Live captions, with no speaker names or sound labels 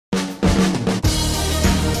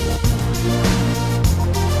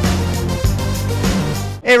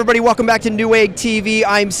Hey everybody, welcome back to Newegg TV.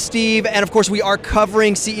 I'm Steve, and of course we are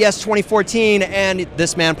covering CES 2014, and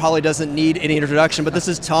this man probably doesn't need any introduction, but this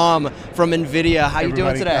is Tom from NVIDIA. How you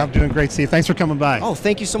doing today? I'm doing great, Steve. Thanks for coming by. Oh,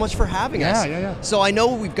 thank you so much for having us. Yeah. So I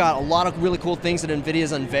know we've got a lot of really cool things that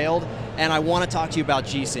NVIDIA's unveiled, and I want to talk to you about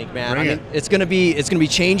G-Sync, man. Bring I mean, it's going to be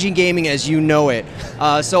changing gaming as you know it.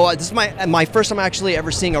 This is my first time actually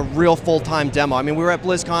ever seeing a real full-time demo. I mean, we were at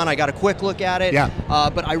BlizzCon. I got a quick look at it. Yeah.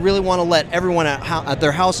 But I really want to let everyone at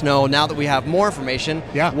their house know, now that we have more information,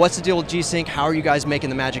 yeah. What's the deal with G-Sync? How are you guys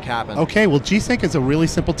making the magic happen? Okay, well, G-Sync is a really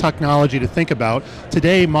simple technology to think about.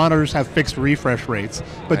 Today, monitors have fixed refresh rates,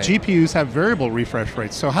 but right. GPUs have variable refresh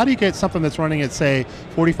rates. So how do you get something that's running at, say,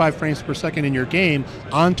 45 frames per second in your game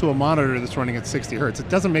onto a monitor that's running at 60 hertz? It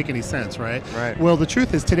doesn't make any sense, right? Right. Well, the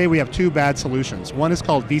truth is today we have two bad solutions. One is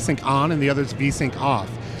called VSync on and the other is VSync off.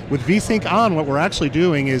 With VSync on, what we're actually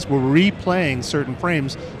doing is we're replaying certain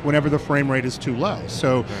frames whenever the frame rate is too low.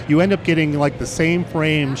 So you end up getting like the same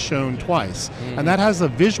frame shown twice. And that has a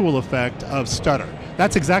visual effect of stutter.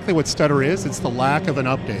 That's exactly what stutter is. It's the lack of an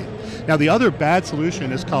update. Now the other bad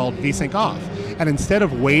solution is called VSync off. And instead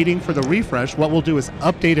of waiting for the refresh, what we'll do is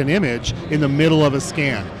update an image in the middle of a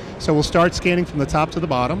scan. So we'll start scanning from the top to the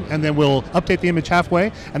bottom, and then we'll update the image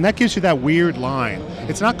halfway, and that gives you that weird line.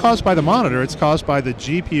 It's not caused by the monitor, it's caused by the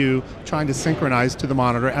GPU trying to synchronize to the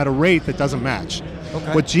monitor at a rate that doesn't match.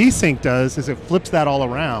 Okay. What G-Sync does is it flips that all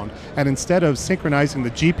around, and instead of synchronizing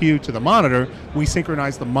the GPU to the monitor, we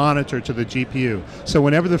synchronize the monitor to the GPU. So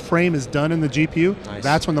whenever the frame is done in the GPU, nice.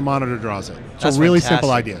 That's when the monitor draws it. So That's really fantastic.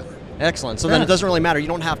 simple idea. Excellent. So then it doesn't really matter. You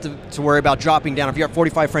don't have to worry about dropping down. If you're at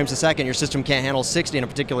 45 frames a second, your system can't handle 60 in a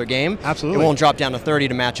particular game. Absolutely. It won't drop down to 30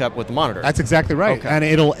 to match up with the monitor. That's exactly right. Okay. And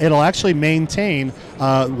it'll actually maintain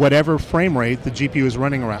whatever frame rate the GPU is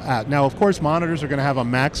running around at. Now, of course, monitors are going to have a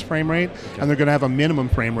max frame rate, and they're going to have a minimum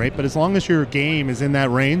frame rate. But as long as your game is in that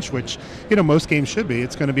range, which most games should be,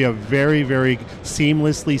 it's going to be a very, very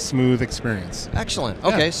seamlessly smooth experience. Excellent.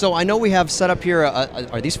 Okay, so I know we have set up here.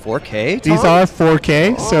 Are these 4K? Tom? These are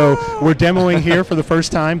 4K. So we're demoing here for the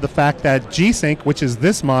first time the fact that G-Sync, which is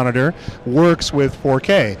this monitor, works with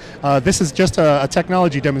 4K. This is just a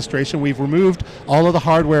technology demonstration. We've removed all of the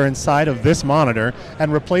hardware inside of this monitor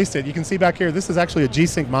and replaced it. You can see back here, this is actually a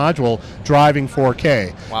G-Sync module driving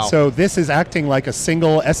 4K. Wow. So this is acting like a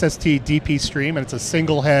single SST DP stream, and it's a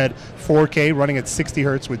single head 4K running at 60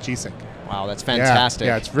 hertz with G-Sync. Wow, that's fantastic.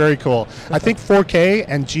 Yeah, it's very cool. I think 4K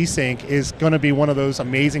and G-Sync is going to be one of those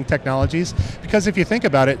amazing technologies, because if you think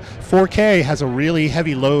about it, 4K has a really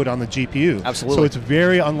heavy load on the GPU. Absolutely. So it's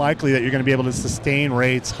very unlikely that you're going to be able to sustain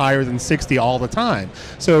rates higher than 60 all the time.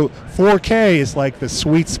 So 4K is like the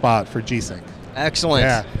sweet spot for G-Sync. Excellent.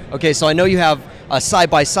 Yeah. Okay, so I know you have a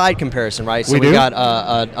side-by-side comparison, right? So we got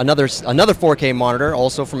another 4K monitor,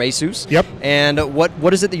 also from Asus. Yep. And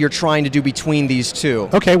what is it that you're trying to do between these two?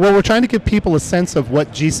 Okay, well, we're trying to give people a sense of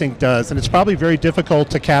what G-Sync does, and it's probably very difficult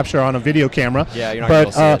to capture on a video camera. Yeah, you're not going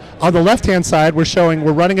to see it. On the left-hand side,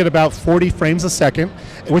 we're running at about 40 frames a second,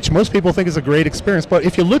 which most people think is a great experience. But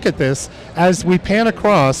if you look at this, as we pan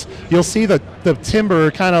across, you'll see the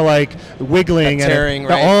timber kind of like wiggling, that tearing, and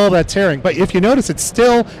right? all that tearing. But if you notice, it's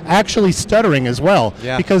still actually stuttering as well.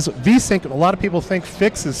 Yeah. Because VSync, a lot of people think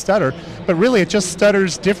fixes stutter, but really it just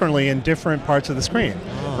stutters differently in different parts of the screen,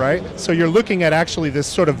 right? So you're looking at actually this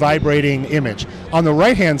sort of vibrating image. On the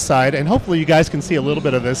right-hand side, and hopefully you guys can see a little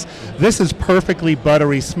bit of this, this is perfectly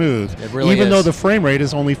buttery smooth, it really even is. though the frame rate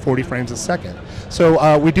is only 40 frames a second.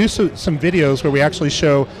 So we do some videos where we actually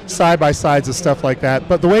show side-by-sides of stuff like that,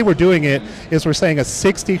 but the way we're doing it is we're saying a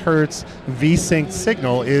 60 hertz VSync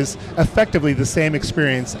signal is effectively the same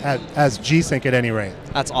experience as G-Sync at any rate.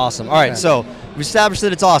 That's awesome. All right, so we established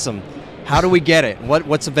that it's awesome. How do we get it?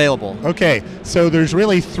 What's available? Okay, so there's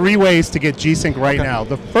really 3 ways to get G-Sync right now.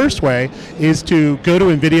 The first way is to go to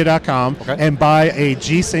NVIDIA.com and buy a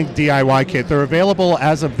G-Sync DIY kit. They're available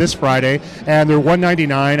as of this Friday, and they're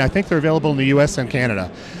 $199. I think they're available in the US and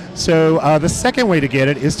Canada. So the second way to get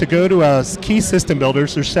it is to go to key system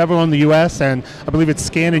builders. There's several in the US, and I believe it's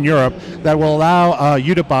Scan in Europe, that will allow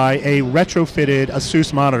you to buy a retrofitted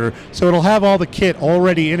Asus monitor. So it'll have all the kit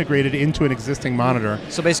already integrated into an existing monitor.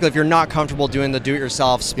 So basically, if you're not comfortable doing the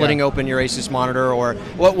do-it-yourself, splitting open your Asus monitor, or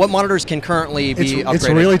what monitors can currently be upgraded? It's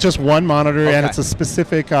really just one monitor, and it's a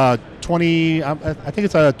specific 20, I think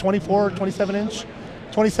it's a 24, 27-inch?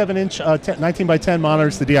 27-inch 19 by 10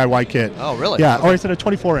 monitors, the DIY kit. Oh, really? Yeah, or is it a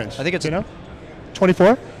 24-inch? I think it's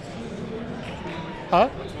 24? Huh?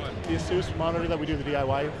 The Asus monitor that we do the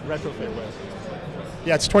DIY retrofit with.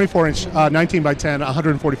 Yeah, it's 24-inch, 19 by 10,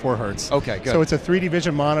 144 hertz. Okay, good. So it's a 3D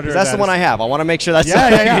vision monitor. That's the one I have. I want to make sure that's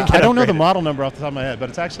yeah. I don't know the model number off the top of my head, but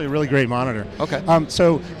it's actually a really great monitor. Okay.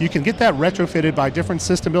 So you can get that retrofitted by different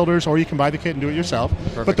system builders, or you can buy the kit and do it yourself.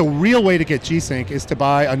 Perfect. But the real way to get G-Sync is to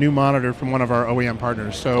buy a new monitor from one of our OEM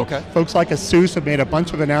partners. So folks like ASUS have made a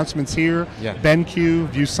bunch of announcements here, BenQ,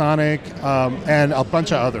 ViewSonic, and a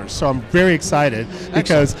bunch of others. So I'm very excited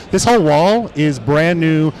because this whole wall is brand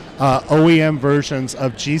new OEM versions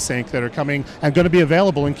of G-Sync that are coming and going to be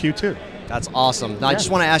available in Q2. That's awesome. Now, I just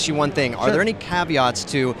want to ask you one thing. Are there any caveats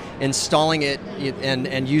to installing it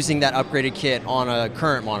and using that upgraded kit on a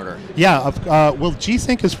current monitor? Yeah, well,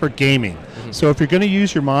 G-Sync is for gaming. So if you're going to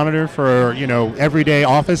use your monitor for everyday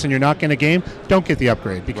office and you're not going to game, don't get the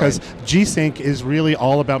upgrade because G-Sync is really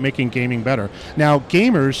all about making gaming better. Now,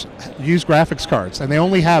 gamers use graphics cards and they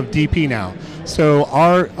only have DP now. So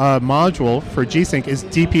our module for G-Sync is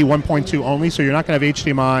DP 1.2 only, so you're not going to have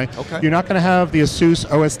HDMI. Okay. You're not going to have the ASUS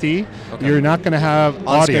OSD. Okay. You're not going to have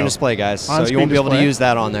audio. On-screen display, guys, so you won't be able to use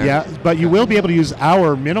that on there. Yeah, but you will be able to use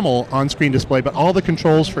our minimal on-screen display, but all the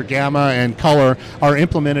controls for gamma and color are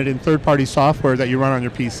implemented in third-party software that you run on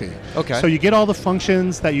your PC. Okay. So you get all the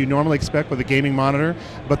functions that you normally expect with a gaming monitor,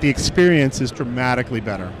 but the experience is dramatically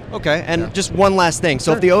better. Okay, and just one last thing.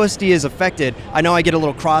 So if the OSD is affected, I know I get a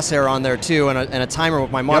little crosshair on there too and a timer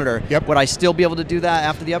with my monitor. Yep. Would I still be able to do that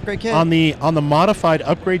after the upgrade kit? On the modified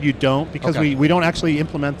upgrade, you don't because we don't actually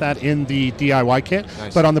implement that in the DIY kit.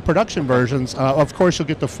 Nice. But on the production versions, of course, you'll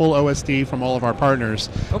get the full OSD from all of our partners.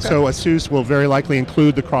 Okay. So ASUS will very likely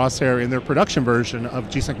include the crosshair in their production version of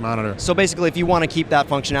G-Sync monitor. So basically, if you want to keep that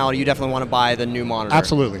functionality, you definitely want to buy the new monitor.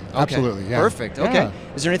 Absolutely, okay. absolutely. Yeah. Perfect. Okay. Yeah.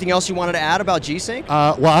 Is there anything else you wanted to add about G-Sync?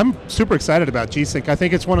 Well, I'm super excited about G-Sync. I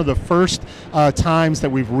think it's one of the first times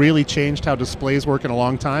that we've really changed how displays work in a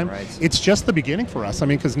long time. Right. It's just the beginning for us. I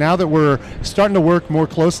mean, because now that we're starting to work more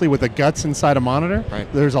closely with the guts inside a monitor,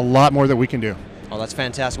 there's a lot more that we can do. Oh, that's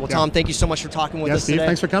fantastic. Well, Tom, thank you so much for talking with us Steve, today.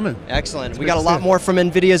 thanks for coming. Excellent. We got a lot more from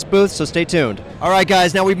NVIDIA's booth, so stay tuned. All right,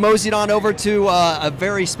 guys, now we've moseyed on over to a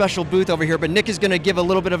very special booth over here, but Nick is going to give a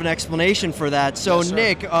little bit of an explanation for that. So, yes,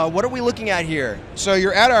 Nick, what are we looking at here? So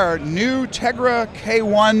you're at our new Tegra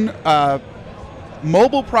K1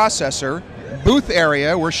 mobile processor booth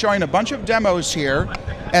area. We're showing a bunch of demos here,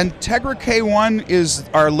 and Tegra K1 is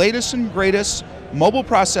our latest and greatest mobile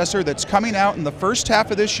processor that's coming out in the first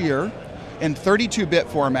half of this year in 32-bit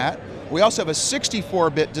format. We also have a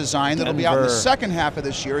 64-bit design that'll be out in the second half of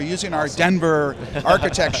this year using our Denver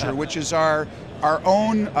architecture, which is our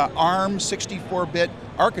own ARM 64-bit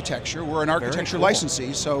architecture. We're an architecture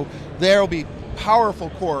licensee, so there'll be powerful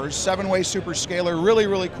cores, 7-way superscalar, really,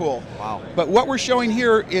 really cool. Wow. But what we're showing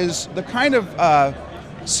here is the kind of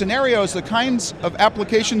scenarios, the kinds of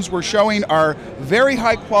applications we're showing are very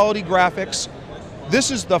high quality graphics. This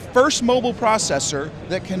is the first mobile processor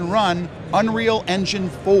that can run Unreal Engine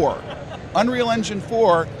 4. Unreal Engine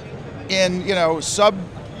 4 in sub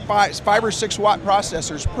 5 or 6 watt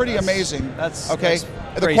processors, pretty amazing. That's okay.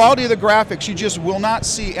 That's the quality of the graphics you just will not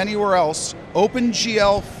see anywhere else.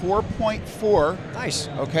 OpenGL 4.4. Nice.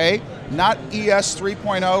 Okay, not ES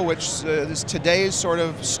 3.0, which is today's sort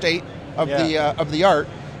of state of the art.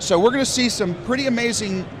 So we're going to see some pretty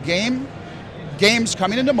amazing games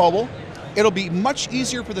coming into mobile. It'll be much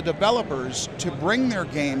easier for the developers to bring their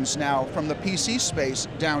games now from the PC space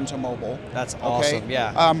down to mobile. That's awesome,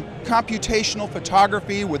 yeah. Computational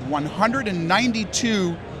photography with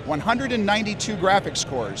 192 graphics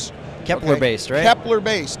cores. Kepler-based, right?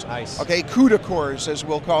 Kepler-based. Nice. Okay, CUDA cores, as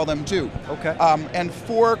we'll call them too. Okay. And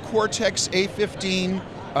 4 Cortex A15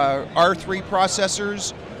 R3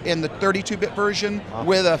 processors in the 32-bit version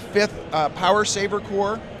with a 5th power saver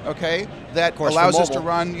core, okay, that allows us to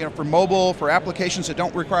run, for mobile, for applications that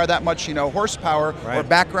don't require that much, horsepower or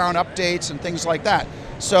background updates and things like that.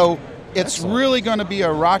 So it's really going to be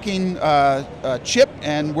a rocking chip,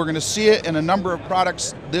 and we're going to see it in a number of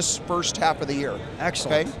products this first half of the year.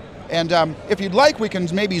 Excellent. Okay? And if you'd like, we can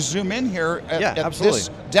maybe zoom in here at this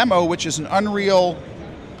demo, which is an Unreal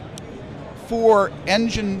 4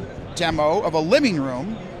 engine demo of a living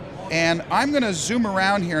room. And I'm going to zoom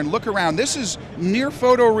around here and look around. This is near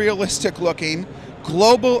photorealistic looking,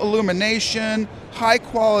 global illumination, high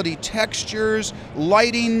quality textures,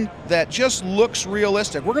 lighting that just looks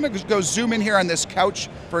realistic. We're going to go zoom in here on this couch,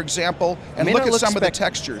 for example, and look at some of the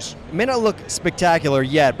textures. It may not look spectacular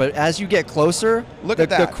yet, but as you get closer, look at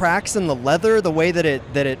that. The cracks in the leather, the way that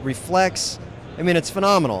it reflects, I mean, it's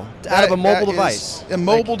phenomenal. Out of a mobile device. A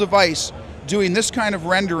mobile device doing this kind of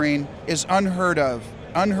rendering is unheard of.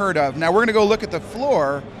 Unheard of. Now we're going to go look at the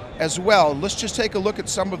floor as well. Let's just take a look at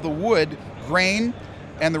some of the wood grain.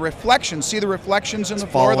 and the reflections. See the reflections in the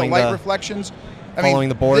floor, the light reflections. Following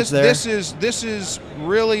the boards there. This is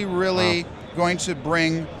really going to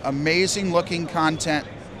bring amazing looking content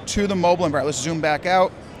to the mobile environment. Let's zoom back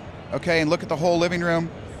out, okay, and look at the whole living room,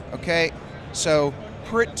 okay. So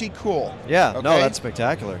pretty cool. Yeah, okay? no, that's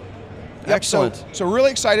spectacular. Yep, Excellent. So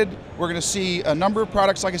really excited. We're going to see a number of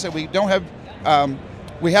products. Like I said, we don't have,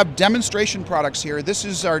 we have demonstration products here. This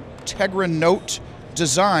is our Tegra Note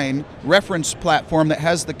design reference platform that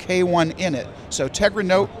has the K1 in it. So Tegra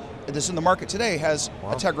Note, this in the market today, has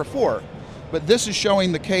a Tegra 4. But this is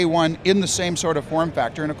showing the K1 in the same sort of form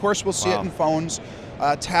factor. And of course, we'll see it in phones,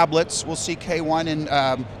 tablets. We'll see K1 in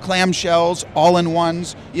clamshells,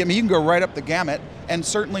 all-in-ones. I mean, you can go right up the gamut. And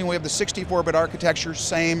certainly we have the 64-bit architecture,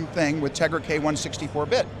 same thing with Tegra K1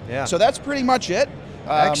 64-bit. Yeah. So that's pretty much it.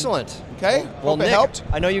 Excellent. Okay, well, hope Nick, it helped.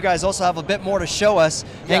 I know you guys also have a bit more to show us.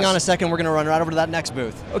 Hang Yes. on a second, we're going to run right over to that next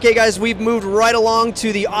booth. Okay guys, we've moved right along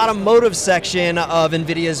to the automotive section of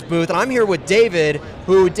NVIDIA's booth, and I'm here with David,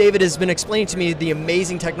 who David has been explaining to me the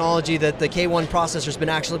amazing technology that the K1 processor's been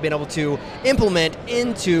actually been able to implement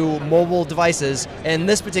into mobile devices, in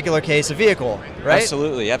this particular case, a vehicle, right?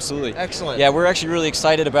 Absolutely, absolutely. Excellent. Yeah, we're actually really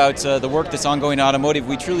excited about the work that's ongoing in automotive.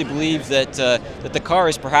 We truly believe that that the car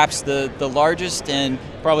is perhaps the largest and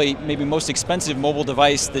probably maybe most expensive mobile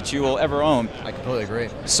device that you will ever own. I completely agree.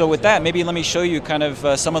 So with that, maybe let me show you kind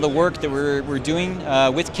of some of the work that we're doing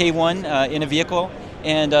with K1 in a vehicle,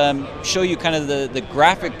 and show you kind of the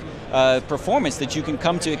graphic performance that you can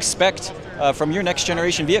come to expect from your next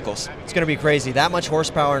generation vehicles. It's going to be crazy. That much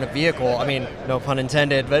horsepower in a vehicle, I mean, no pun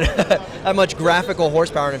intended, but that much graphical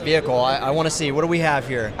horsepower in a vehicle. I want to see, what do we have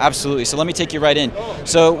here? Absolutely, so let me take you right in.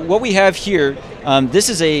 So what we have here, this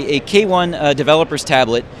is a K1 developer's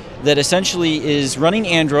tablet that essentially is running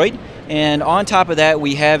Android, and on top of that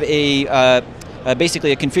we have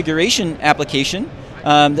basically a configuration application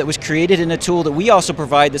that was created in a tool that we also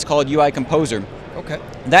provide that's called UI Composer. Okay.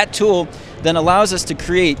 That tool then allows us to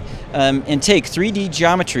create and take 3D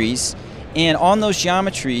geometries, and on those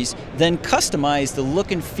geometries then customize the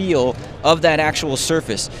look and feel of that actual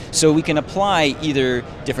surface. So we can apply either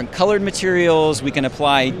different colored materials, we can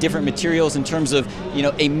apply different materials in terms of, you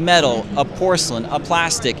know, a metal, a porcelain, a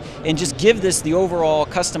plastic, and just give this the overall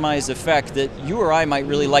customized effect that you or I might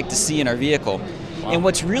really like to see in our vehicle. Wow. And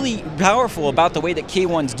what's really powerful about the way that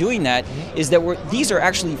K1's doing that is that these are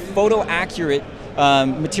actually photo accurate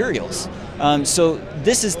materials. So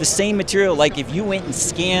this is the same material like if you went and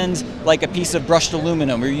scanned like a piece of brushed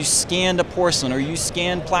aluminum, or you scanned a porcelain, or you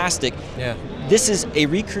scanned plastic. Yeah. This is a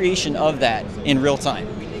recreation of that in real time.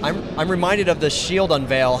 I'm reminded of the Shield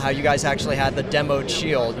unveil, how you guys actually had the demoed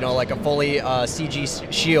Shield, you know, like a fully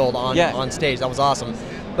CG Shield on stage. That was awesome.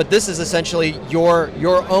 But this is essentially your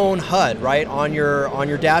own HUD, right, on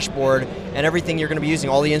your dashboard, and everything you're going to be using,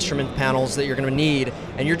 all the instrument panels that you're going to need,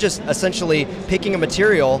 and you're just essentially picking a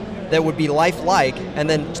material that would be lifelike and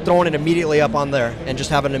then throwing it immediately up on there and just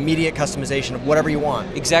have an immediate customization of whatever you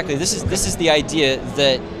want. Exactly. This is the idea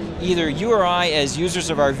that either you or I as users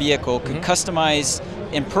of our vehicle can customize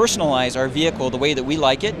and personalize our vehicle the way that we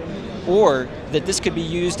like it, or that this could be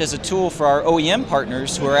used as a tool for our OEM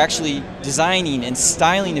partners who are actually designing and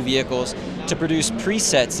styling the vehicles to produce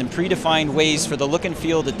presets and predefined ways for the look and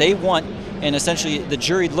feel that they want, and essentially the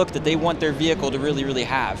juried look that they want their vehicle to really, really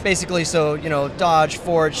have. Basically, so, you know, Dodge,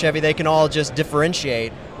 Ford, Chevy, they can all just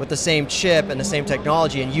differentiate with the same chip and the same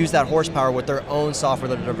technology and use that horsepower with their own software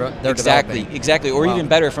that they're developing. Exactly. Or even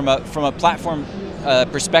better, from a platform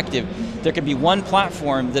perspective, there could be one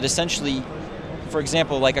platform that essentially, for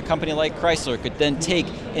example, like a company like Chrysler could then take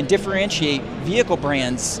and differentiate vehicle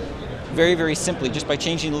brands very, very simply just by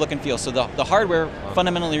changing the look and feel. So the hardware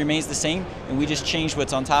fundamentally remains the same, and we just change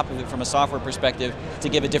what's on top of it from a software perspective to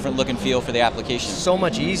give a different look and feel for the application. So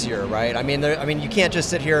much easier, right? I mean, you can't just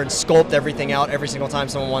sit here and sculpt everything out every single time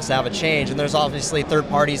someone wants to have a change, and there's obviously third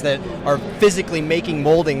parties that are physically making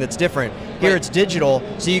molding that's different. Here it's digital,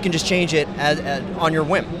 so you can just change it on your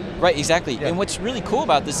whim. Right, exactly. Yeah. And what's really cool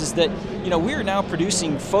about this is that, you know, we are now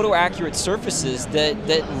producing photo-accurate surfaces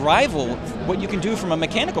that rival what you can do from a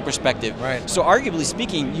mechanical perspective. Right. So arguably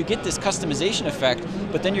speaking, you get this customization effect,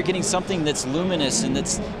 but then you're getting something that's luminous and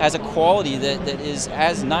that's has a quality that is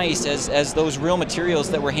as nice as those real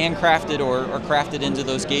materials that were handcrafted or crafted into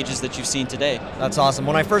those gauges that you've seen today. That's awesome.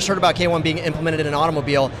 When I first heard about K1 being implemented in an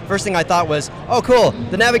automobile, first thing I thought was, oh cool,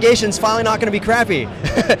 the navigation's finally not going to be crappy.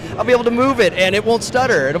 I'll be able to move it and it won't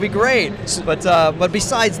stutter. It'll be great. But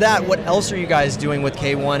besides that, what else are you guys doing with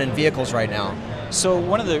K1 and vehicles right now? So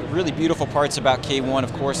one of the really beautiful parts about K1,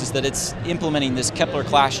 of course, is that it's implementing this Kepler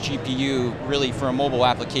class GPU really for a mobile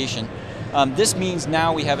application. This means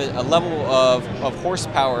now we have a level of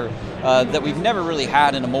horsepower that we've never really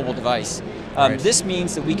had in a mobile device. Right. This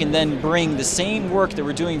means that we can then bring the same work that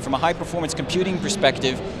we're doing from a high-performance computing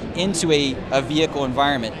perspective into a vehicle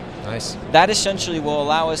environment. Nice. That essentially will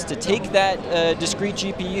allow us to take that discrete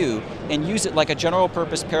GPU and use it like a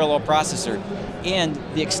general-purpose parallel processor. And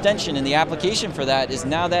the extension and the application for that is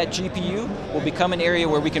now that GPU will become an area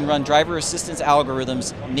where we can run driver assistance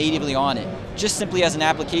algorithms natively on it, just simply as an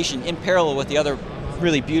application in parallel with the other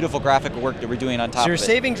really beautiful graphical work that we're doing on top of it. So you're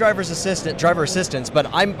saving driver assistance, but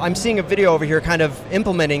I'm seeing a video over here kind of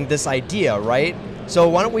implementing this idea, right? So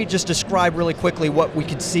why don't we just describe really quickly what we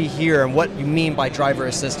could see here and what you mean by driver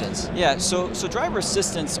assistance? Yeah, so driver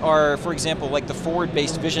assistance are, for example, like the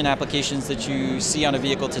forward-based vision applications that you see on a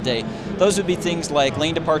vehicle today. Those would be things like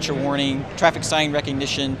lane departure warning, traffic sign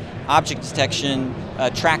recognition, object detection,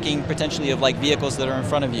 tracking potentially of like vehicles that are in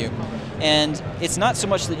front of you. And it's not so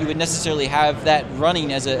much that you would necessarily have that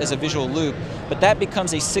running as a visual loop, but that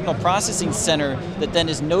becomes a signal processing center that then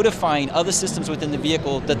is notifying other systems within the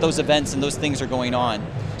vehicle that those events and those things are going on.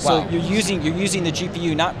 So you're using the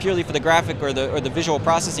GPU not purely for the graphic or the visual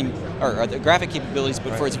processing or the graphic capabilities,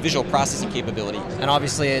 but for its visual processing capability. And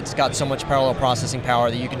obviously it's got so much parallel processing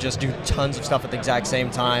power that you can just do tons of stuff at the exact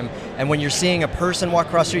same time. And when you're seeing a person walk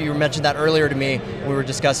across the street, you mentioned that earlier to me when we were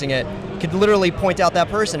discussing it, you could literally point out that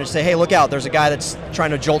person and say, hey, look out, there's a guy that's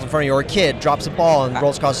trying to jolt in front of you, or a kid drops a ball and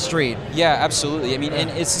rolls across the street. Yeah, absolutely. I mean,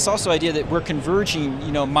 and it's this also idea that we're converging,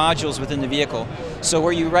 modules within the vehicle. So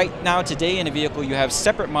where you right now today in a vehicle, you have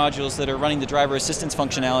separate modules that are running the driver assistance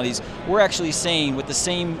functionalities. We're actually saying with the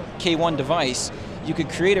same K1 device, you could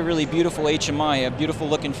create a really beautiful HMI, a beautiful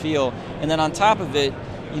look and feel, and then on top of it,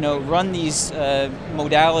 run these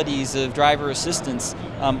modalities of driver assistance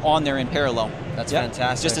on there in parallel. That's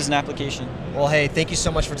fantastic. Just as an application. Well, hey, thank you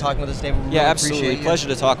so much for talking with us, David. We really absolutely. Appreciate you. Pleasure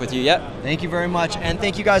to talk with you. Yeah. Thank you very much. And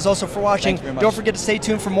thank you guys also for watching. Thanks very much. Don't forget to stay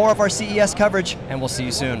tuned for more of our CES coverage, and we'll see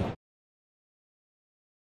you soon.